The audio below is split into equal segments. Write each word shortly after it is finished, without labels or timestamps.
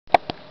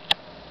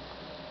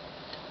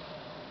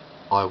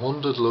I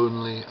Wandered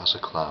Lonely as a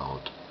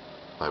Cloud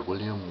by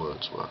William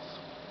Wordsworth.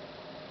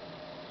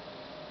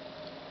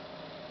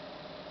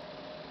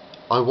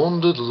 I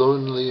wandered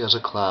lonely as a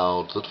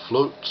cloud that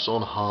floats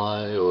on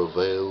high o'er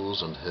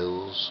vales and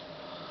hills,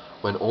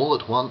 when all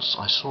at once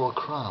I saw a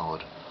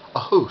crowd, a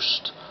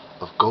host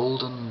of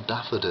golden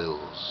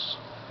daffodils,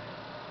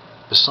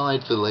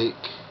 beside the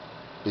lake,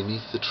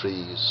 beneath the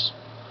trees,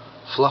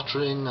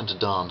 fluttering and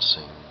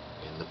dancing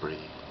in the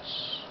breeze.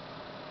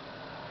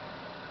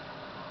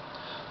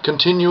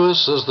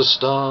 Continuous as the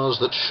stars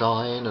that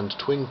shine and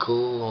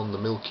twinkle on the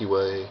Milky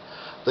Way,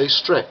 they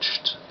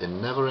stretched in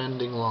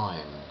never-ending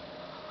line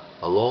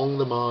along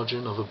the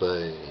margin of a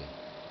bay.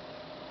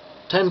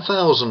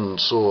 10,000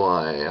 saw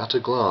I at a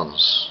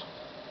glance,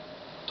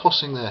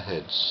 tossing their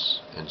heads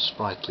in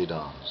sprightly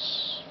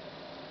dance.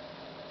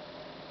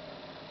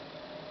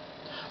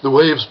 The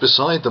waves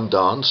beside them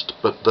danced,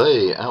 but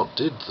they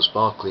outdid the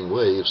sparkling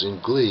waves in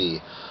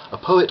glee. A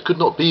poet could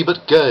not be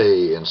but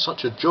gay in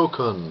such a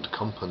jocund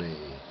company.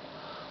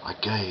 I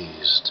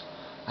gazed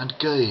and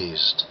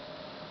gazed,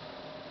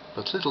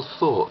 but little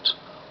thought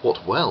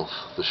what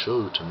wealth the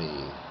show to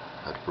me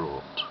had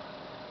brought.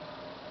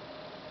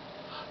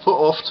 For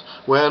oft,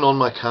 when on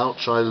my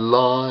couch I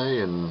lie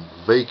in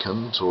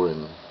vacant or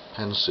in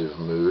pensive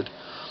mood,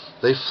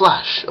 they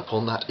flash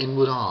upon that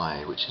inward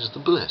eye which is the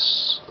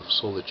bliss of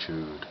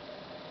solitude,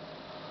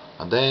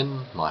 and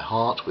then my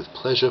heart with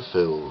pleasure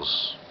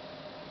fills,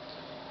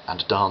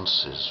 and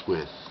dances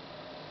with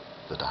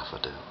the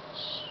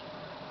daffodils.